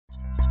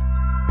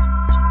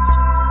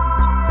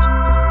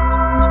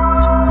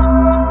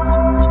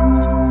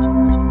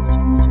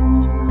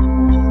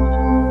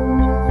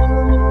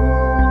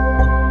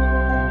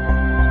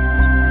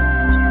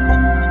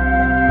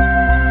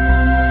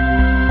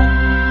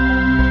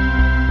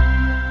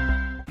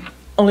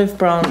Olive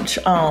Branch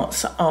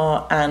Arts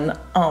are an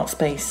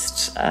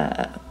arts-based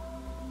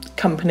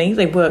company.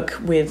 They work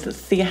with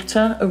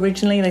theatre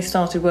originally. They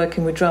started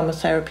working with drama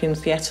therapy and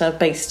theatre,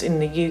 based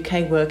in the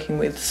UK, working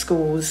with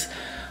schools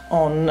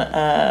on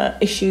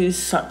issues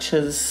such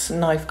as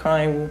knife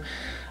crime,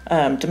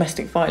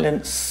 domestic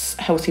violence,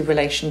 healthy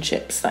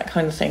relationships, that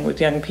kind of thing,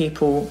 with young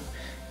people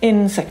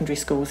in secondary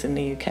schools in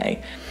the UK.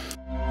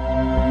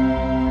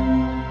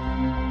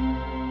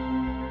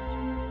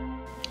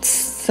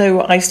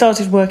 So I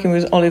started working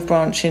with Olive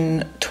Branch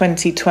in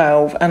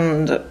 2012,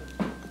 and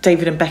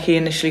David and Becky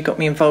initially got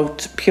me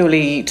involved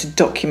purely to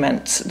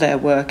document their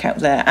work out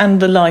there and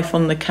the life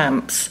on the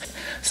camps.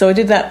 So I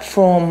did that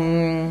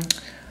from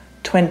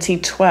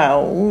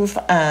 2012,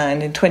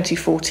 and in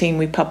 2014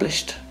 we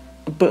published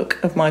a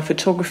book of my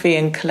photography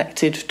and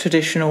collected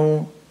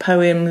traditional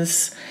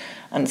poems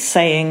and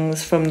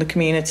sayings from the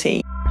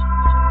community.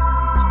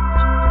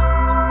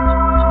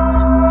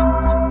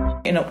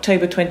 In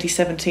October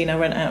 2017, I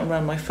went out and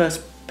ran my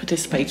first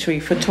participatory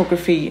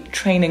photography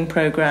training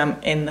programme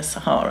in the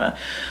Sahara.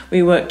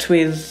 We worked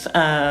with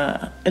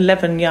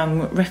 11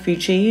 young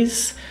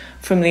refugees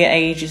from the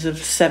ages of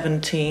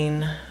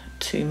 17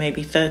 to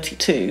maybe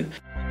 32.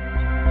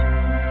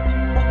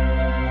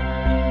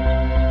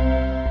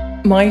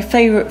 My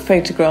favourite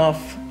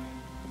photograph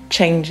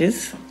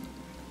changes.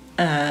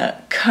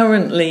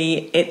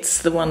 Currently,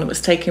 it's the one that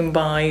was taken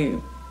by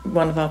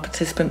one of our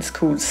participants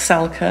called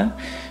Salka,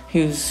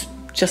 who's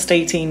just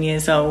 18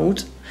 years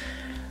old,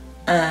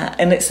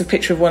 and it's a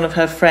picture of one of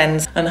her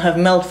friends, and her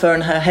melfa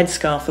and her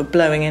headscarf are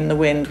blowing in the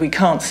wind. We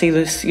can't see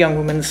this young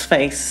woman's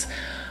face,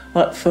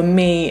 but for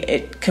me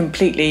it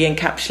completely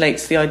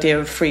encapsulates the idea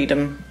of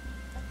freedom.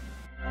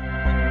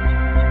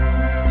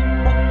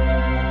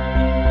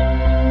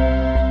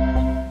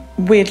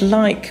 We'd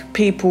like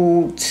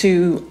people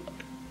to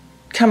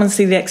come and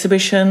see the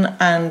exhibition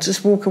and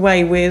just walk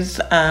away with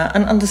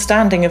an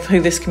understanding of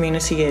who this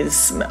community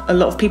is. A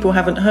lot of people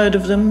haven't heard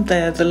of them.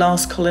 They're the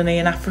last colony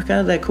in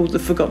Africa. They're called the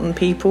Forgotten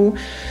People.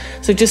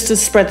 So just to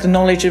spread the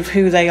knowledge of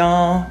who they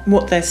are,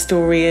 what their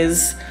story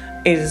is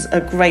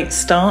a great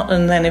start.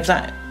 And then if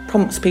that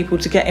prompts people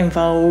to get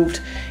involved,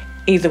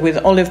 either with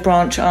Olive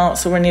Branch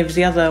Arts or any of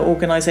the other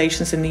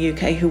organisations in the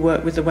UK who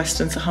work with the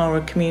Western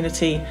Sahara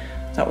community,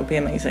 that would be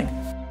amazing.